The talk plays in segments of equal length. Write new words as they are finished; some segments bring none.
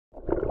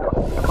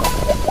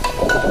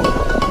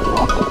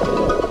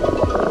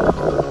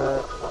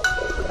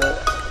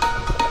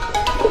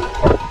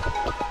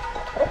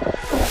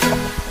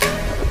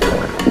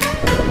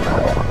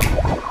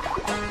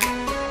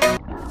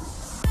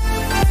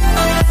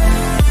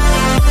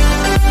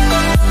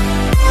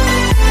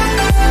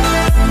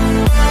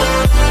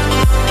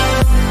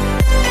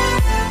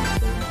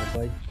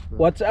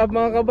What's up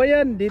mga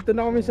kabayan? Dito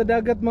na kami sa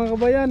dagat mga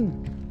kabayan.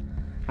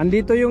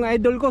 Andito yung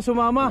idol ko,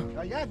 sumama.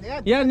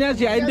 Yan,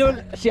 si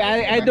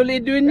Idol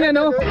Edwin yan,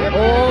 no?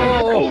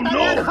 Oh,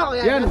 no.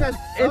 Yan.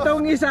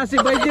 Itong isa,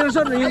 si Bay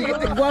Gerson, yung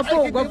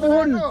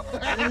gwapuhon.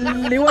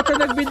 Liwat sa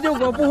nag-video,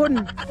 gwapuhon.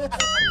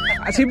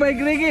 Si Bay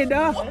Grigid,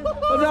 ha?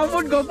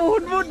 Pagdamon,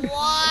 gwapuhon mo.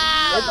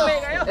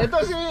 Ito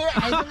si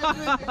Idol.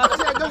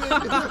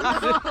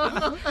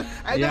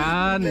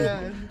 Yan.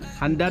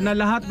 Handa na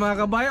lahat mga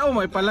kabayan. Oh,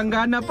 may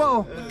palanggana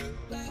pa, oh.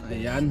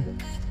 Ayan.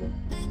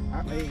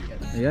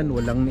 Ayan,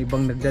 walang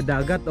ibang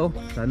nagdadagat, oh.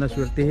 Sana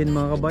swertihin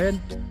mga kabayan.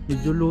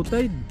 Medyo low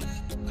tide.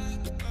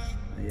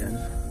 Ayan.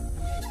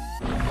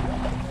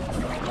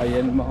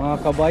 Ayan mga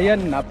kabayan,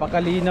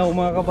 napakalinaw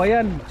mga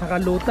kabayan. Saka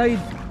low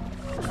tide.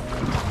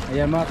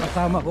 Ayan mga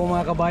kasama ko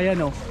mga kabayan,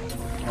 oh.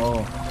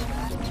 Oh.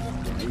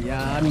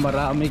 Ayan,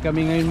 marami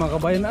kami ngayon mga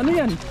kabayan. Ano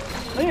yan?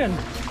 Ayan.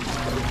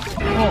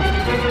 Oh.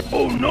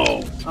 Oh no.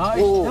 Ay,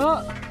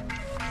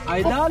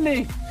 ay dali.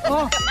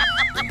 Oh.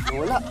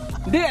 Wala.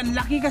 Hindi, ang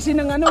laki kasi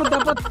ng ano,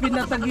 dapat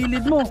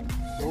pinatagilid mo.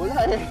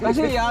 Wala eh.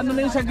 Kasi ano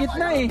na yung sa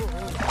gitna eh.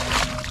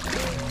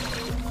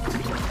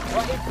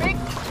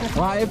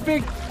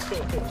 Wa-epic.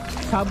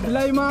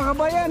 Sablay mga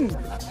kabayan.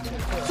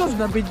 Sus,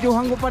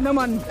 nabidyohan ko pa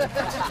naman.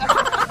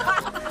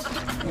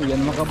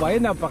 Ayan mga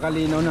kabayan,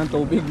 napakalinaw ng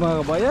tubig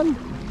mga kabayan.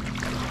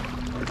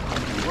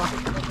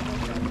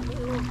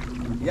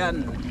 Yan.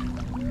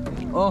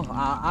 Oh,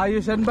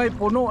 ayos yan bay,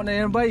 puno na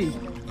yan bay.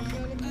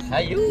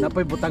 Ayun.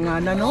 Napay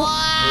butanganan, no?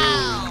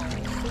 Wow!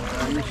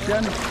 Ayos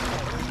yan.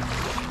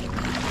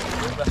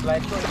 Yung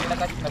flashlight ko, hindi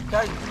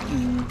nag-charge.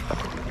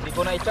 Hindi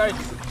ko na i-charge.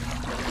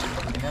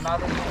 Tingnan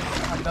natin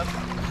hanggang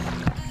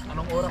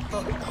anong oras to.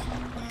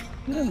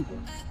 Yan.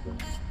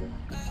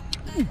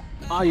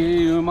 Ay,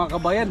 mga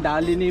kabayan,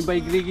 dali ni Bay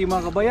Grigi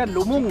mga kabayan,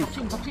 lumong.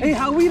 Eh,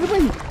 hawi na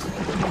bay.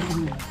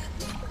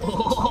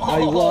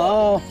 Ay,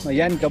 wow.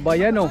 Ayan,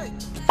 kabayan, oh.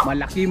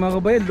 Malaki mga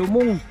kabayan,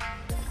 lumong.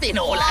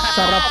 Tinula na.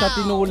 Sarap sa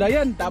tinula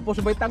yan. Tapos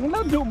may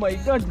tanglad. Oh my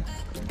god.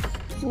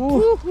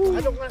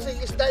 Anong klaseng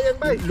isda yan,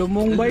 bay?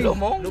 Lumong bay.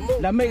 Lumong?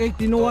 Dami kay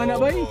tinuwa na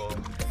bay.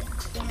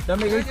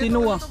 Dami kay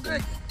tinuwa.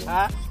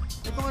 Ha?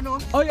 Ito ano?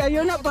 Oy,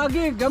 ayaw na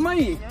pagi.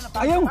 Gamay.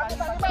 Ayaw.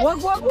 Wag.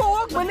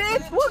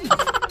 Maliit. Wag.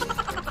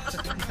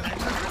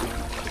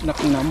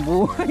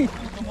 Nakinambuhay.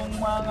 Gusto mong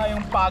mga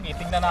yung pagi.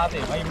 Tingnan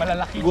natin. May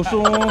malalaki. Gusto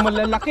mong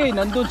malalaki.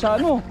 Nandun sa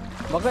ano.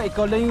 Baka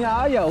ikaw lang yung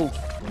aayaw.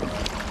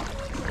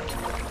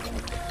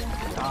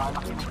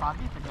 Laki ng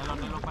pagi,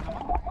 tigalaw-dalaw pa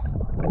naman.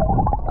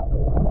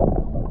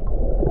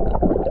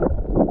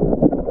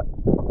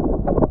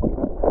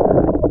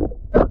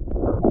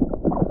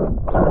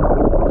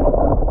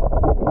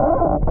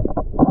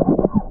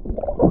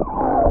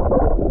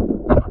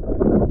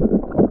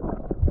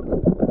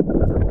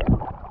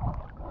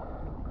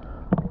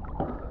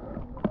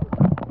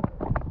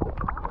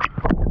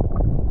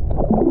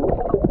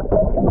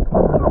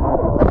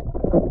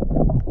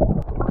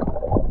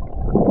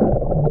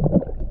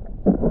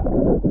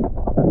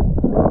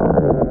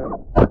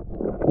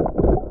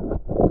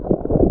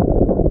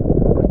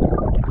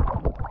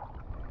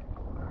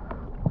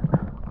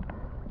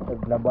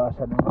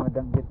 Naglabasan ng mga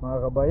danggit mga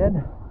kabayan.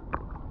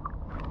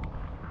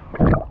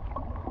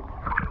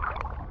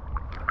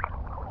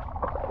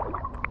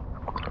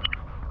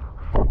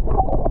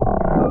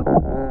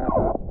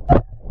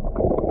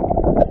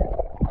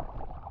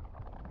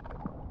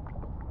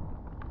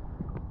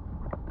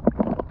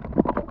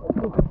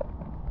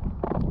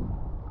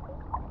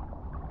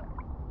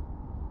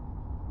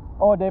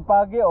 Oh, day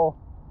pagi oh.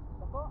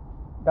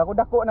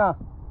 Dako-dako na.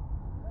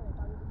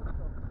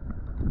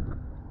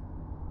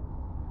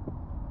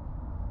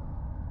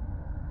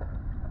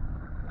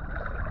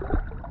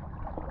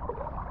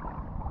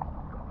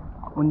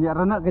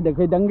 Unyara na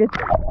kay danggit.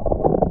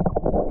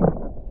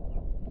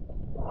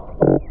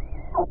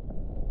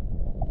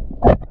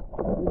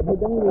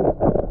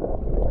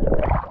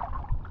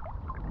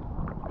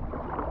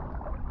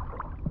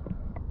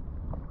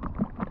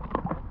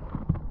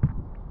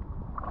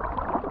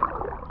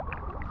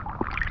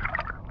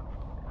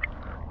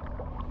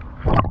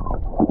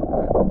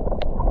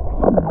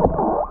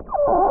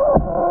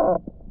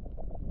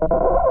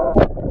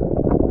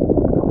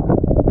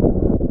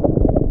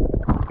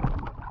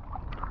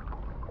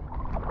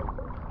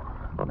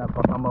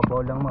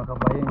 Napakamabaw lang mga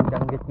kabayan yung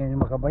danggit ngayon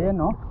mga kabayan,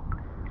 no?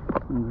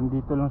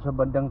 Dito lang sa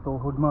bandang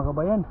tuhod mga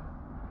kabayan.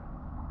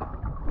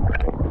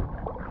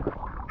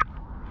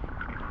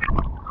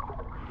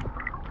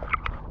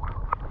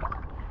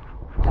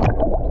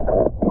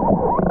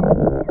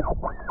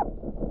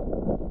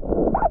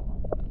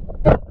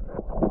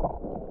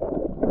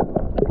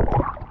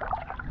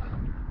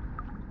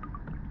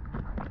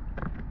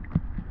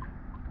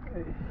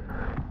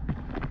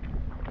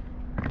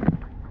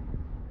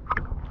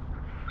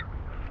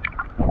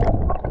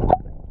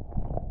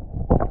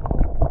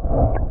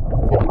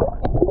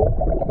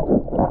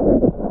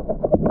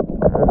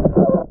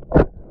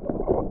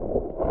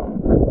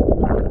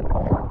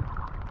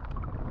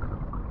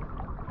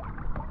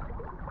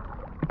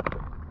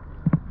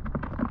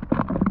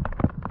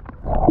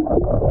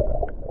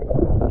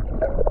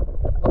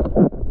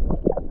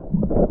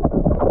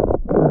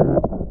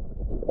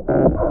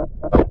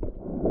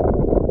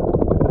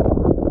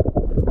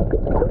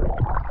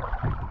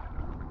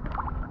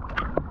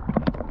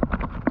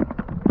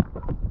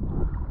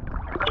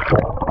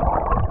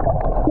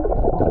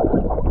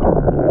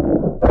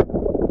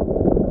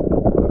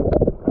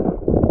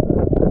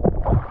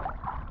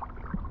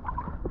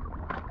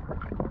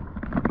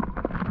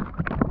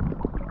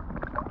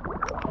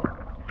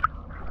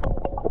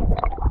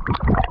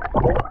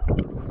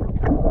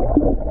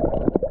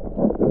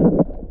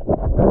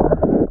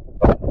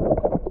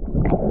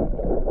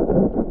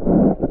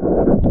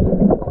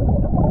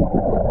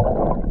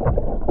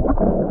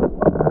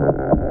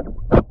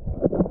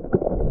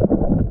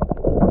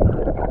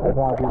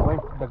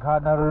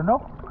 tirahan na rin, no?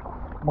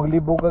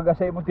 Maglibog ka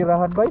sa imong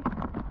tirahan, bay?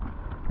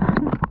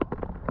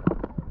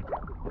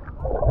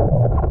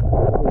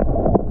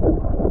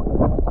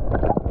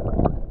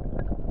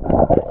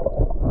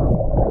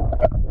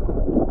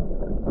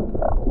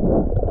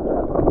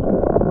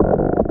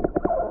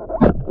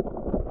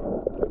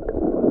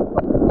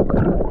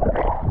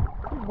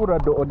 Siguro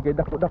doon kay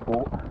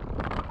dako-dako.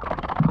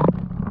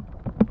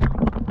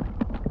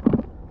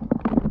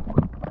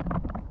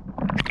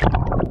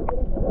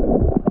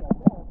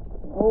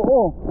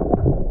 Oo.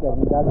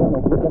 Dagan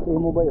mo, bukas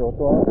mo ba yun?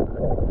 Ito ah.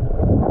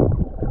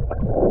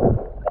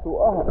 Ito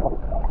ah.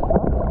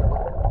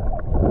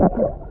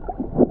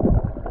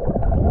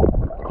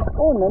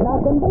 Oh,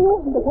 nanagan ba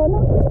yun? Dasana?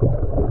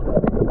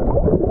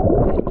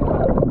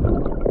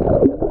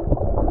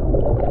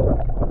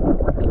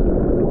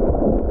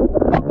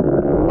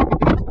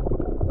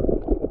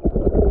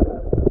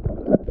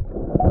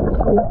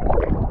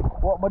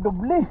 Wah,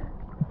 madubli.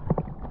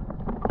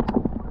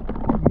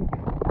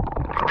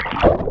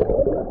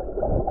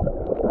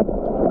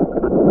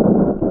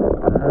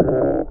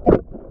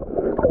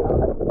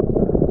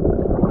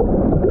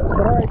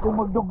 Try kung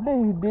magdubli,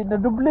 hindi na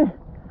dubli.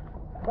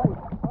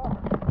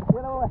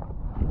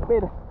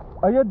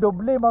 Ayun,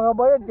 dubli mga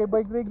kabayan, kay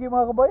bike reggae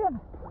mga kabayan.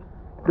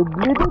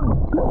 Dubli din.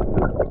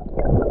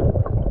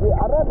 Di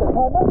arad,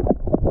 sana.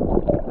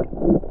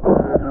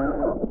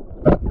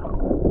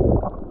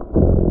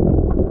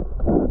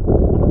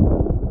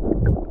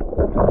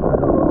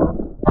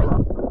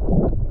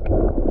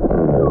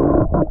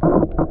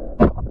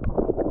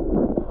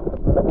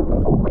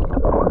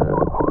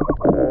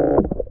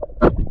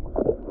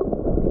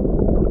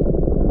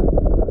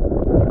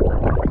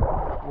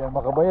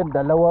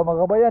 Dalawa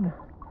mga kabayan.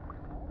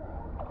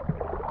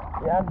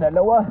 Yan,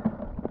 dalawa.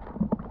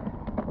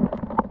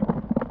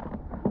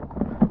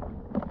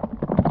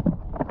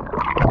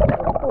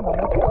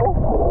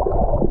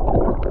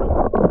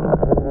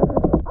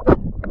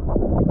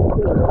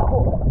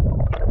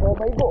 Oh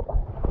my God.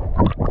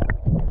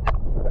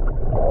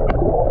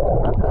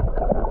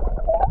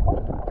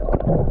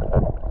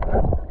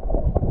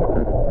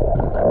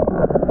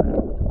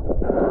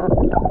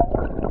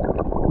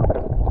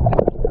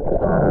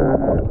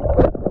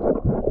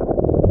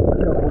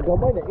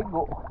 Gamay na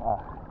igo.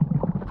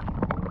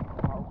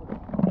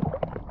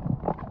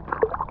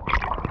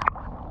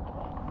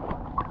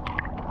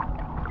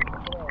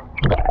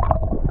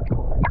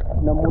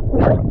 Namuti.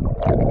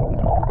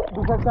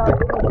 Bisa sa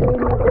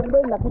ini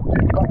kembali nakit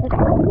bakit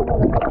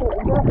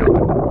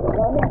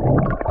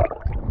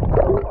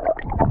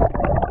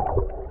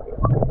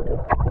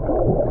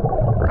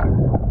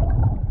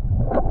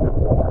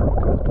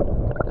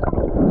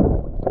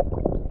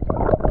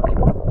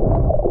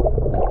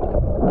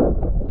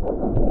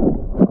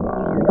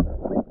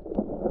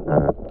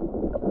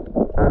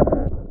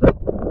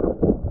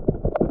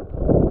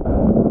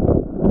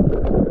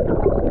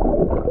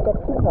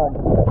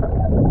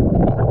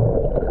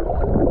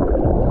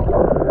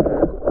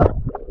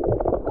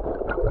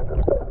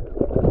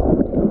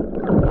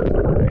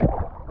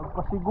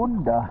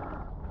Magpasigunda.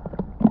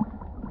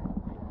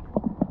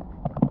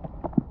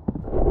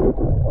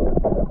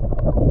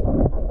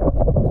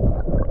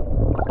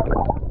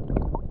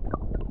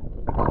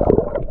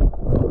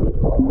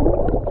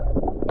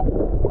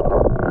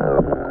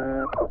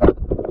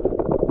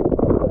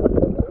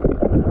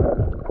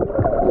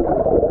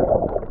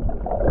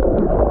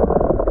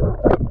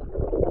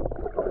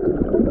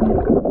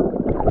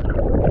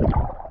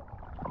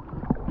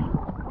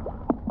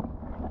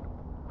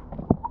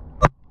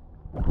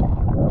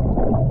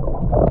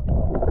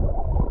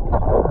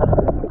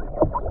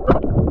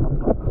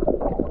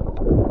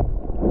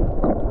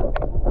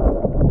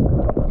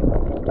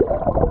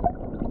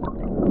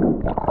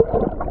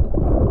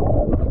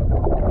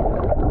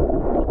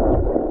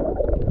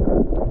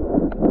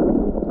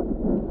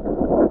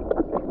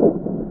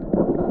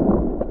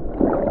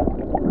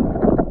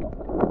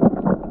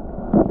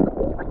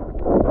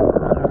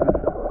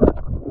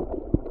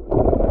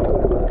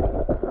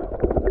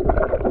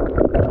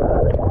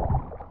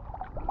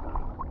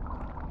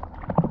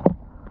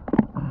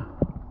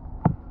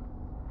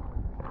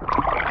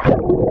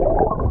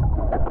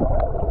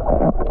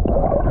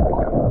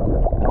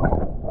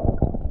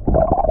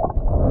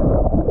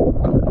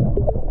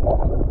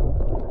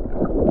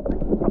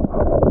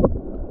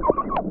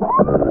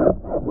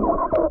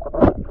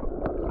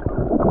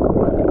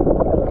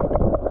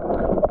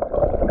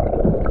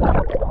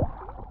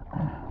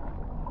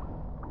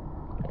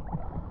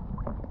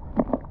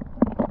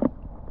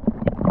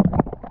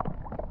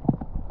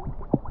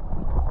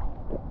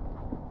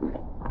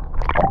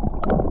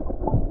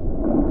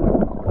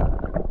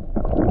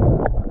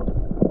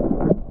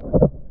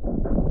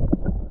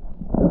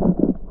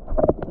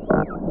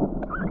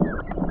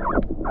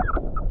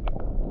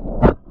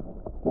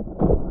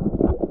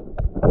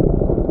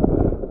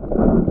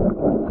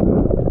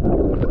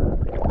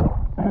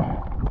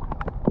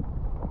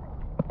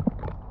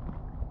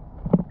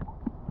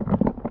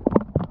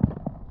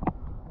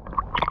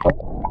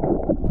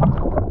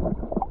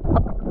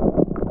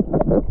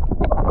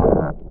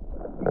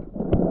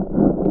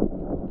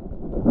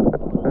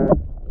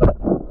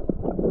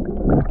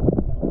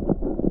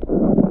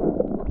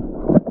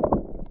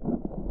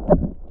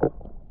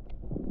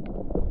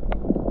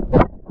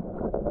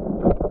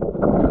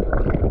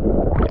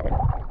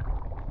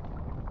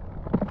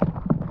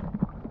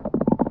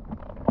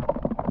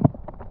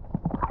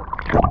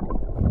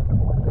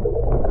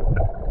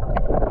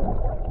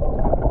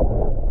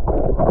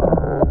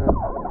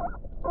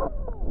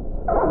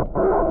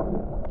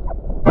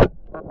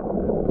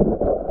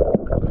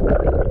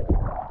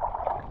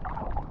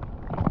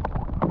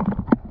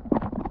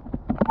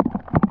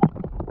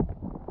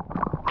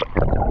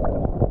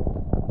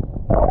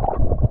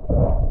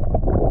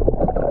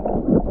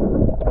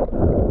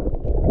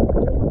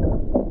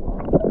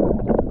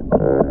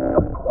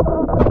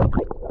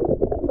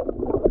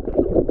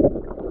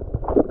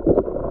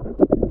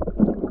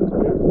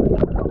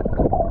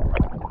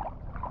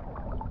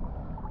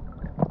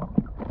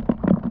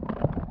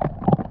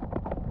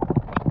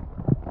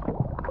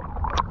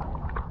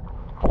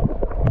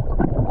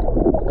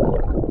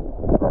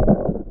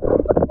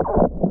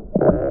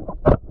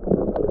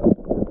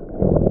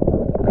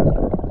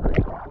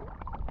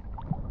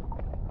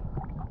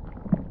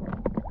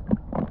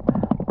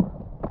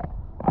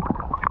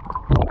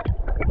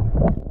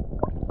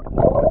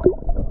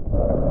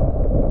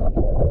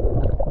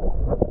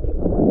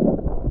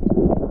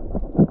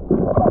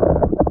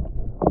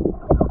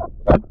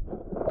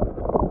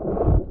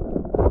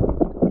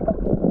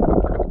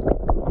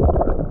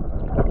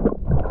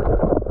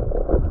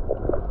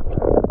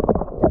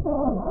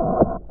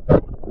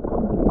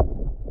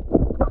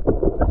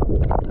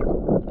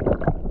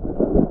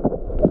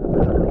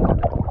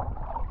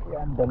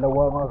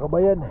 Dalawa mga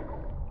kabayan.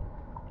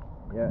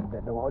 Yan,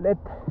 dalawa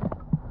ulit.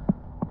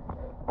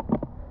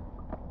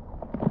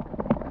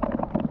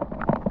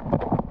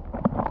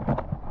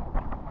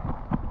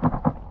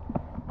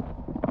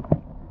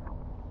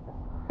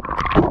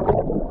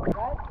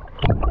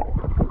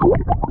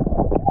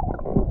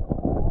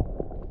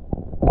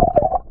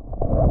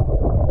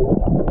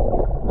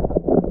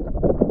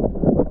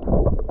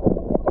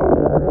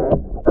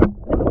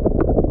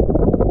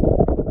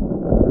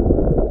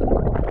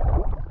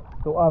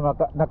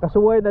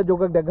 Nakasuway na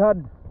jugag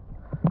daghan.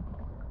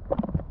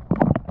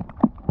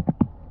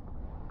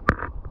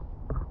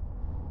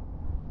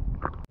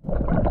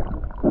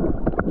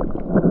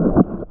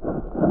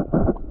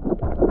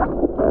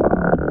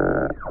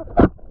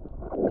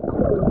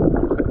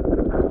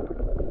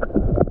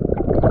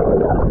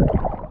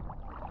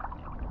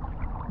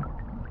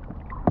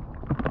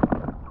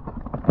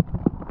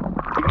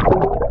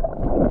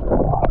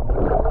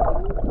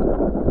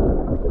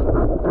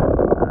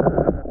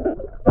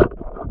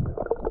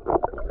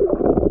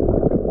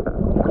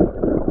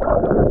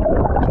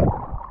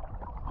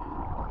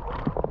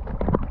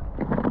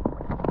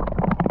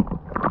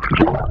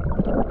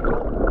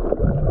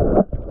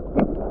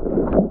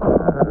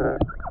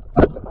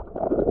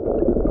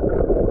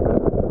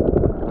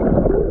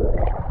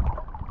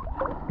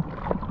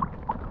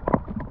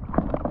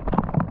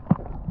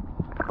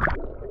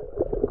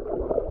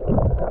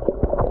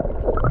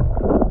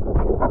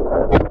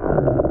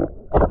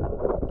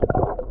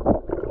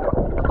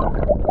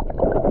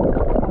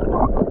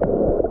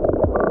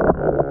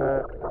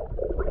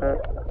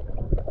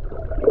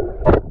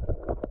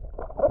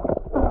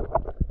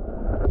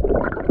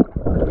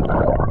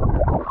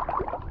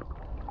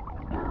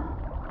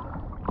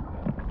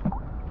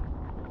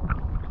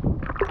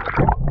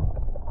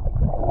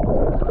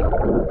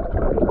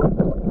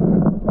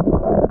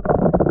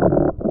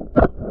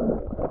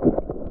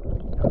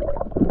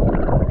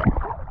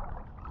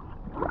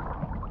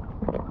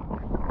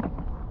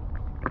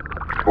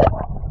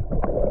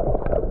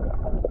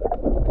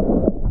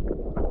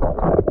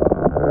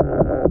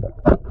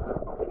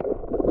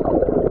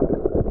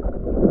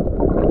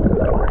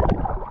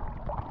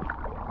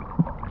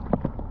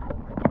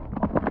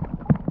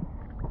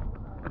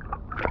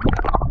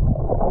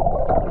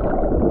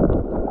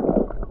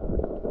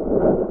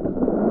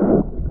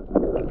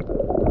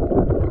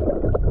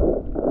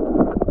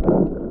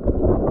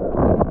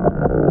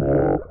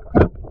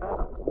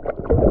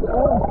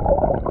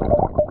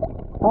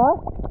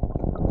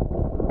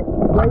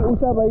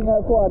 Sabay nga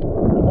kuan,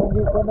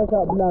 hindi ko na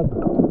sa vlog.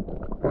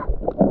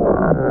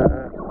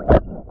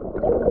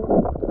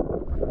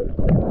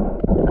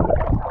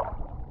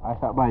 Ay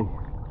sabay.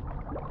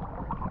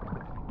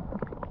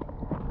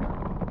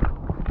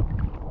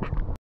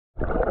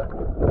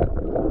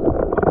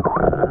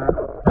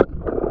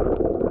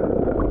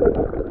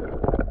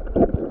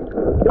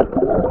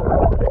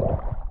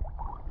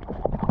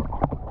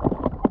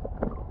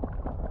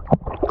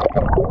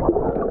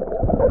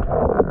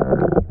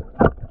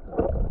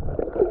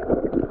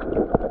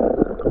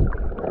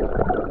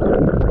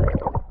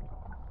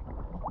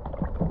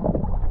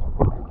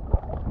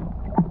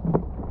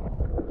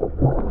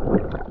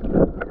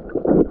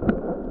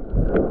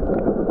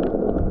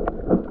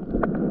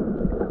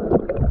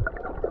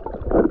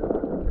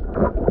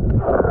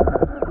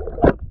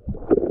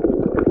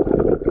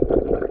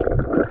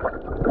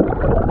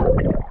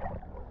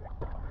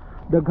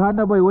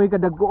 Daghana ba way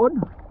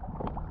kadagkoon?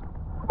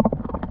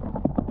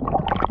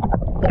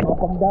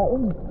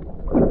 Mapangdaon.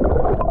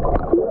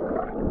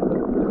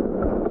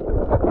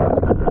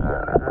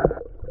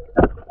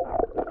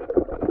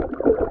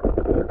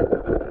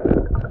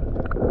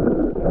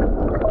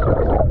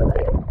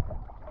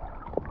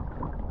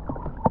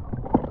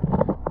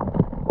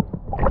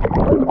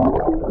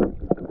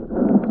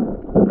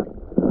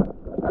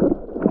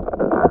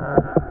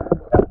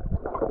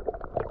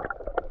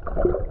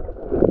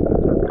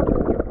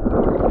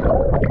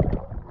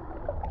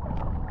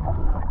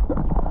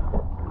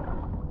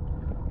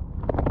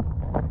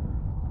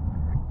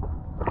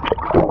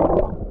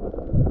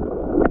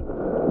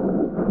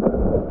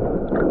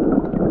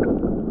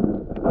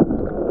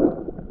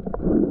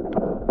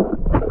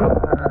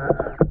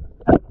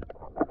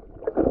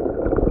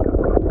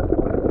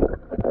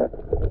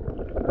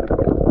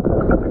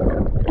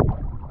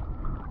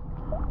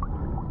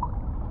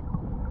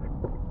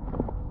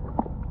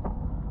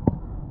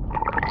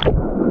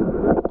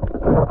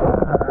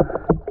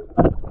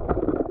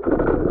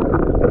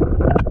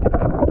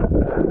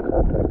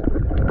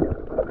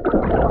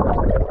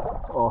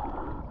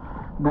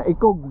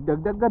 Naikog,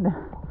 dagdagan.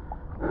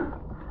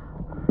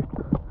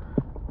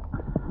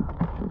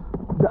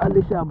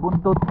 Daali siya,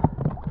 buntot.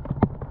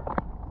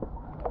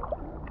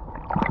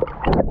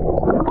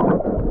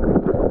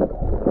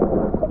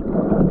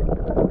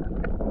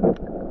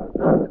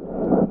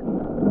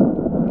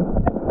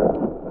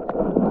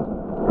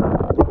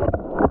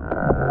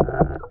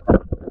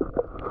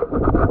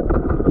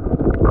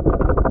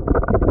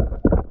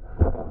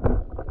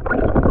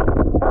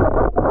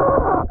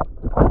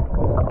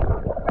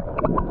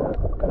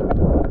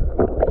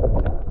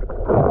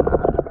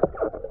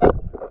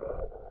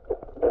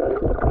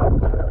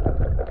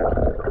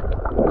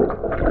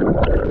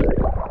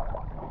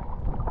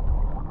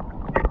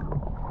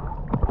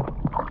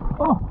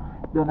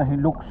 Ito na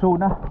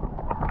hilukso na.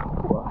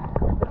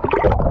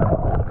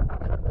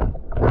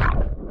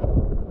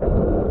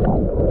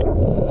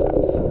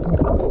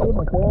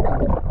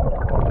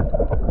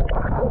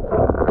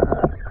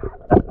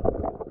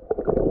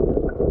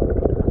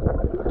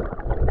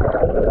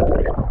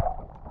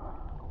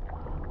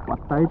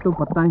 Patay to,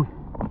 patay.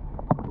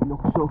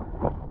 Hilukso.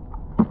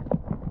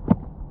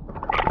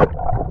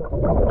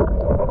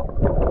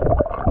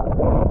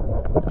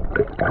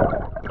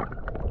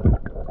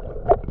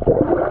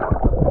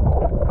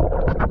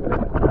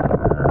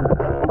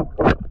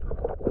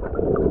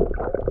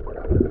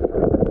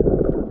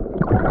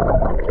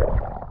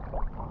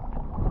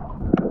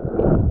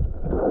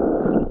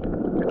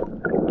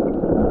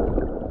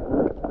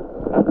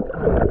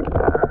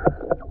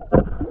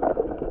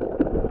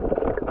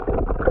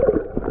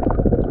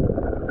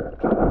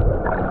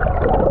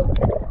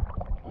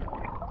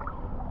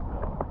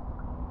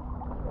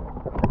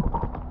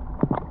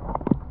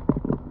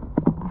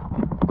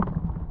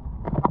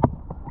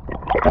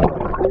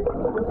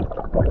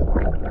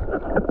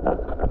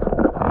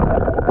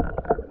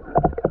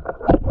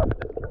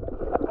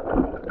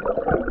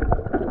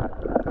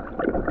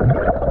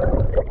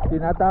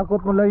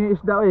 Tinatakot mo lang yung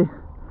isda eh.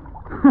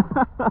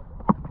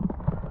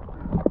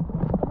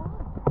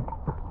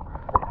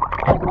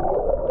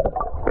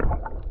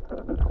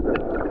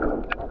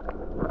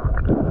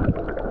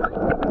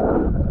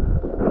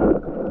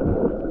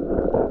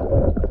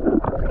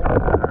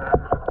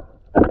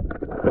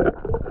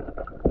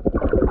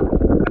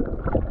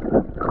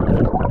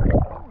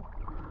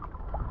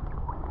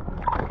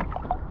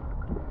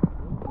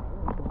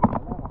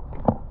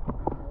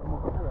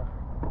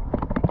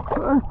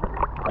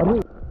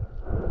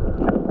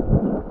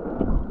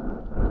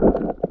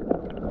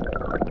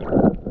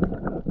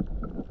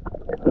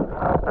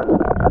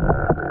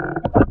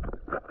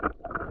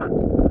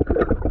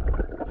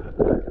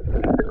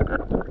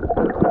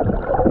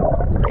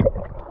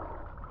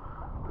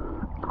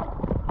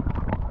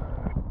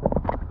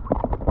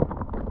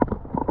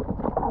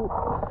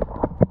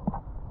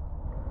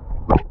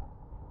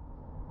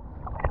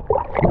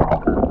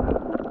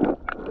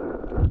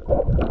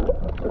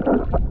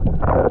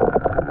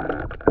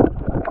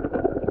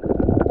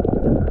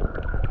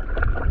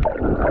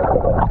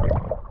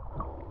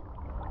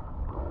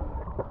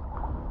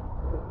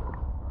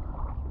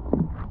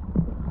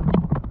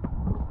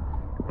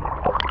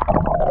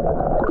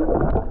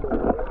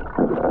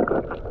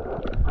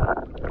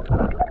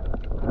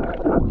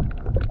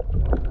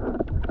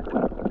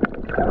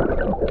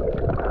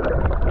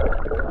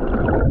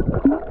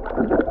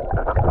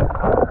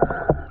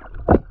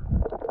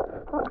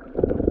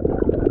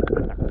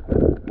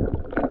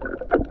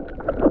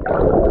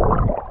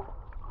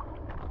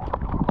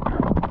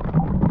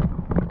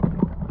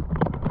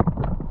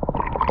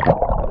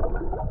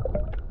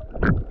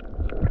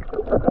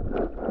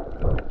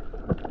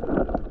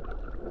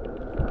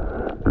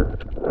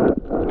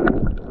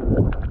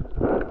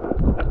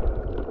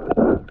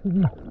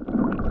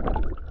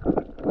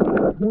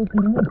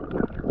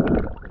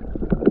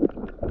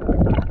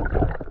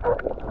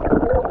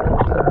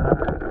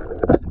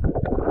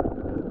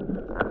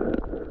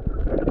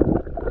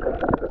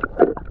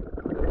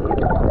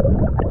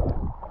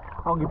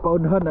 Ang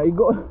ipaunahan na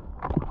igo.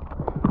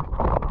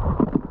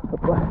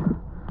 Apa?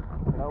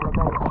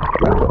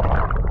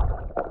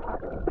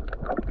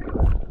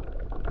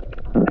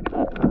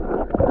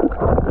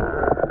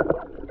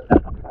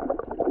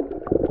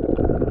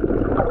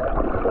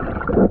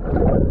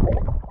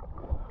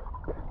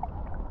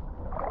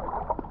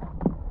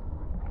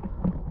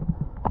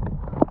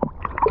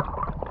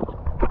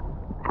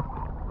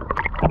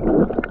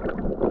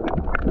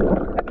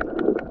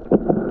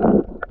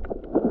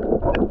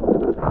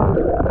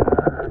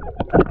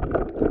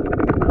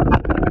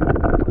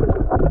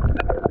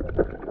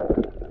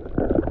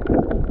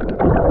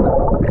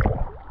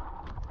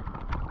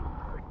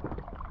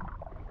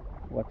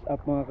 What's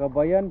up mga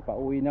kabayan?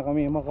 Pauwi na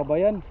kami mga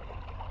kabayan.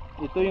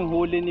 Ito yung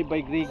huli ni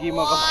Bay Grigi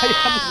mga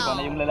kabayan. Iba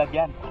na yung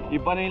lalagyan.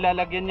 Iba na yung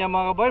lalagyan niya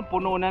mga kabayan.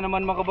 Puno na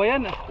naman mga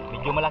kabayan.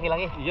 Medyo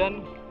malaki-laki. Yan,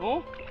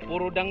 oh,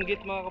 puro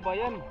danggit mga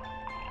kabayan.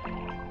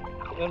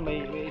 Yan, may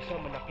isa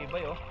malaki ba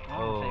oh?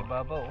 Sa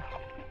ibabaw oh.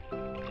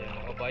 Yan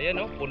mga kabayan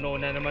oh, puno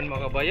na naman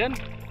mga kabayan.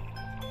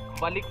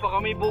 Balik pa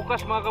kami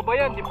bukas mga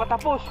kabayan, di pa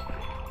tapos.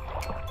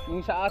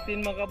 Yung sa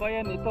atin mga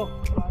kabayan, ito.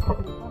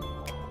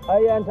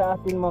 Ayan sa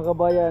atin mga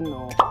kabayan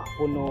oh,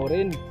 puno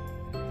rin.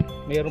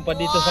 Mayroon pa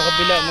dito sa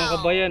kabila mga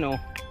kabayan oh.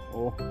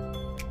 Oh.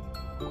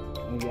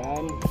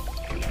 Ayan.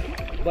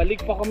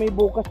 Balik pa kami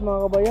bukas mga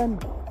kabayan.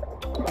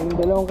 Yung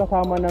dalawang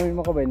kasama namin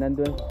mga kabayan,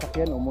 nandun sa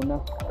sasakyan o muna.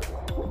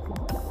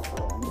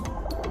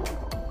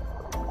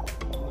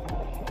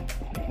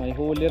 May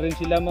huli rin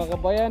sila mga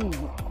kabayan.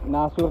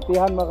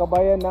 Nasurtihan mga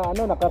kabayan na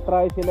ano,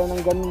 nakatry sila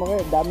ng ganun mga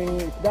kabayan. Daming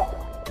isda.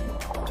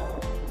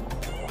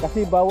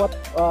 Kasi bawat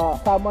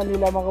sama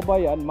nila mga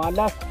kabayan,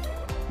 malas.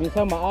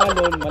 Minsan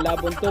maalon,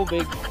 malabong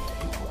tubig.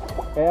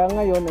 Kaya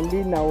ngayon, ang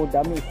linaw,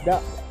 dami isda.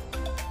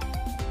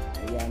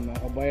 Ayan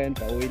mga kabayan,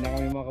 pauwi na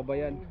kami mga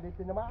kabayan.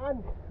 Dito naman.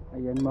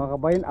 Ayan mga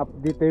kabayan,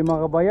 update tayo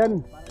mga kabayan.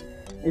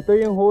 Ito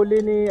yung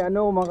huli ni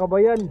mga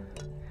kabayan.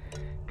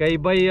 Kay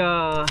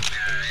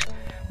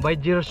by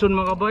Gerson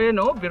mga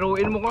kabayan, oh.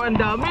 Biruin mo ko ang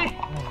dami.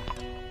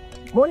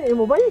 Moy,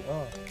 imo bay?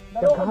 Oh.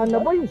 Kakahan na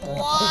bay.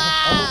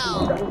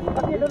 Wow!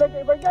 Kilo lang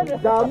kay bay yan.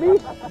 Dami.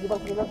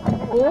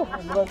 Oh.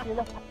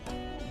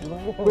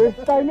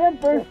 First time yan,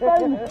 first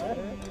time.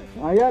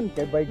 Ayan,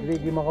 kay bay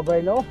Grigi mga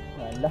kabayan, oh.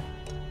 Ala,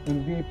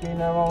 MVP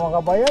na mga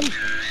kabayan.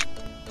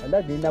 Ala,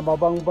 di na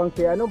mabangbang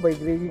si bay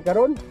Grigi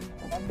karon.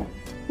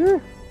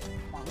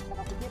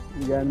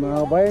 Yan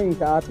mga kabayan,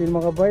 sa atin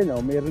mga kabayan,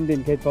 oh, meron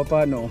din kahit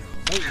papano.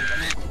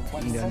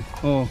 Yan.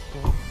 Oh.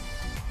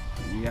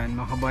 Yan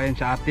mga kabayan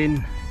sa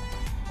atin.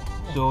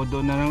 So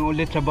doon na lang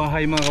ulit sa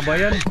bahay mga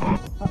kabayan.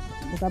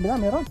 Sabi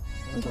na meron.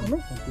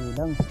 Kunti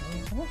lang.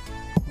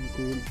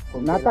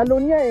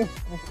 Natalon niya eh.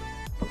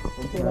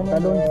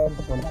 Natalon.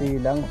 Kunti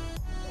lang.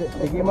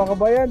 Sige mga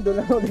kabayan, doon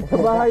na ulit sa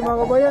bahay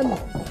mga kabayan.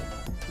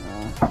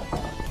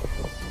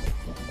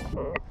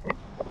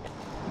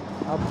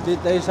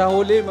 Update tayo sa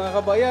huli mga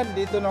kabayan.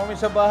 Dito na kami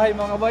sa bahay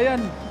mga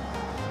kabayan.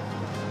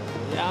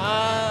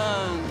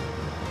 Yan.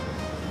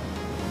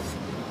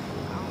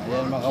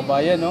 Ayan mga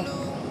kabayan, no?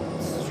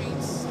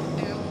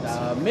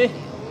 Dami.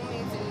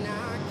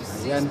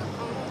 Ayan.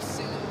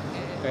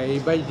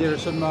 Kay Bay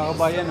Gerson mga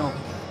kabayan, no?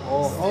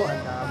 Oh,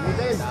 ang dami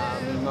din.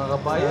 Dami mga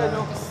kabayan,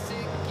 no?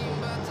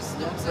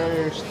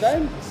 First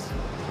time.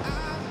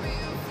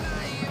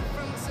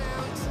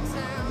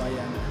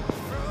 Kabayan.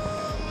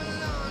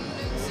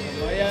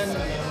 Kabayan.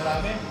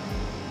 Marami.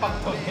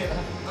 Pagtolera.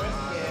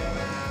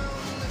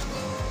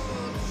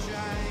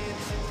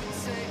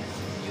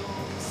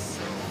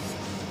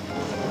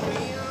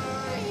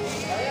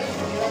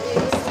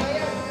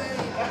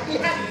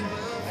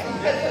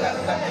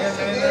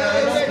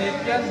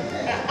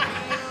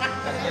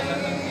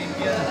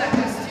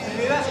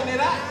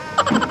 Sinira.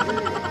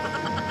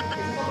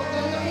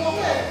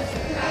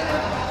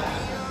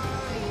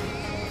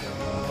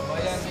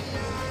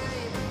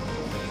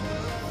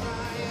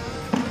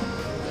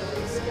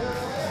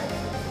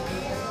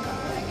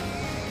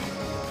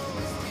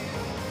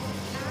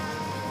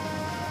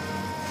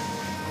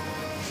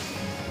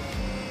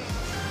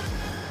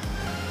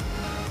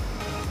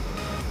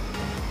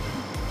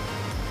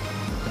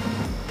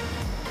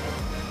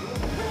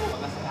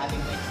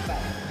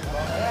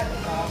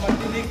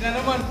 Matinig na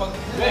naman pag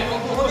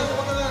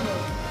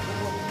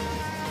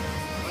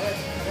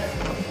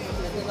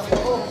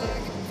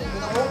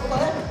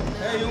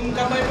yung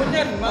kamay mo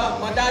niyan,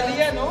 madali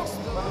yan, no?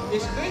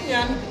 Screen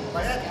yan.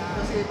 Bayan,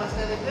 ito si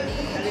Master Red.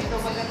 Kalito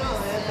magano.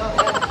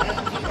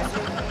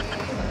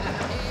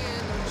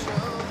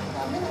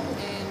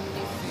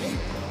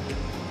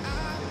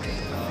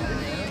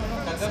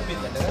 Kagabi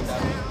talaga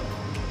dami.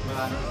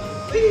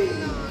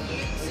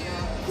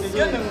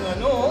 Yan ang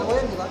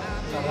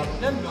sarap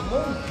yan,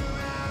 lumong.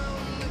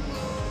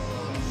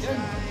 Yan.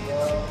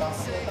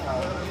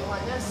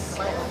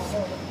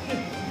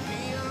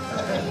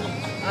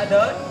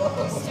 Adon?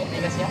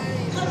 Pinas yan?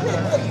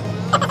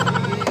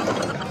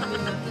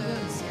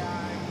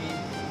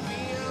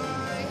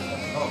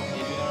 Oh,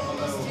 hindi na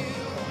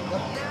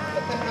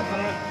naman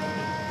laro.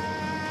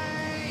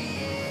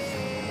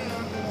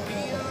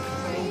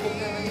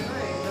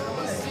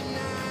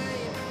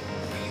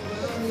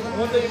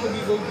 Ano tayo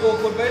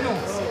mag-igog-gogol ba yun, no?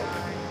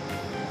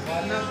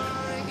 Pana.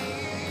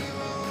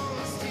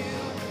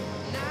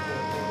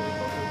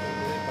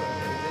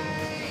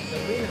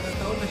 Sabi,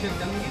 nakataon na siya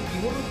Dangit.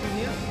 Ihulog yun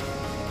niya.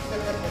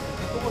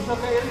 Ito ko sa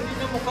kaya hindi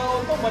na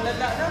mukhaon to,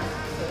 malala na.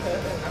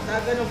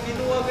 Atagan ng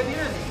kinuha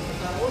ganyan.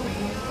 Mukhaon.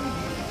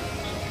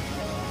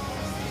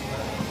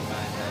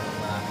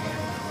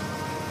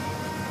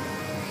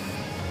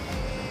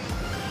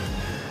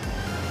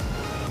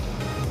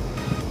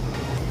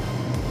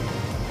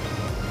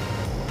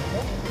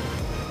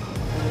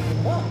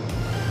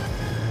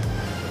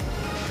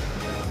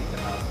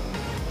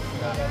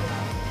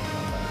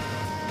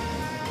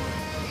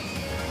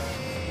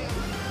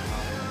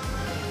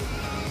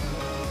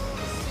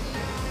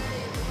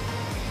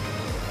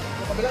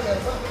 Kabila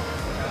meron ba?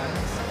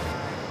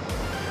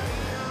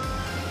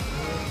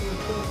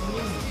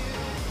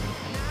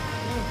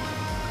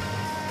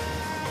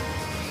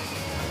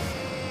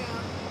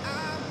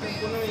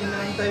 Ito na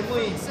inaantay mo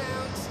eh.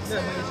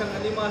 May isang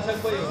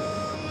alimasag ba yun?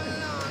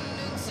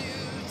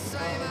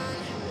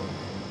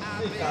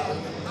 Ay, kaon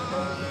na nito.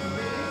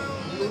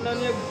 Hindi na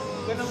niya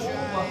ganang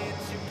uwa.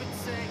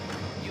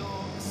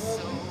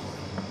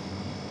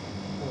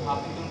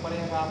 Hapit yung pala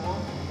yung hapon.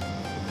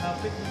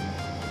 Hapit.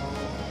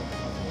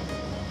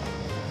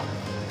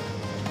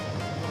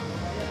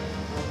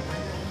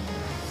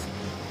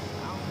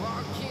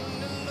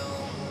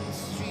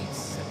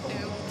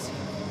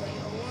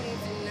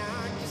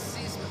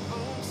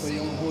 Ito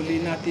yung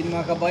huli natin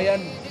mga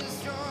kabayan.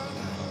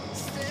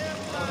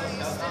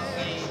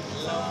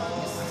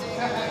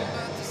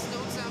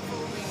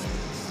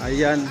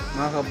 Ayan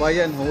mga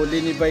kabayan, huli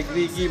ni Bay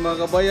Grigi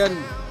mga kabayan.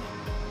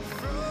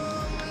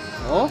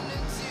 Oh,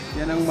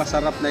 yan ang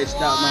masarap na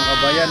isda mga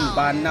kabayan.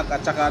 Banak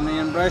at saka ano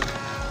yan, brush.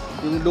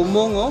 Yung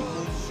lumong, oh.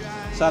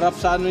 Sarap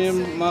sa ano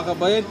yung mga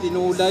kabayan,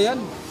 tinula yan.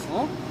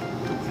 Oh?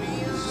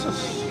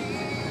 Sus.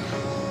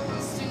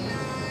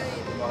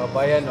 Mga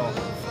kabayan, oh.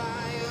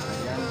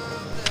 Ayan.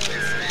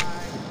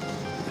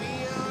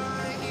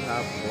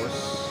 Tapos,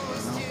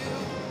 ano?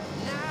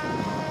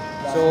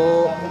 So,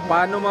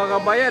 paano mga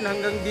kabayan?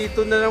 Hanggang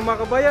dito na lang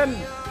mga kabayan.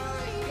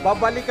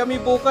 Babalik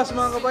kami bukas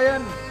mga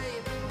kabayan.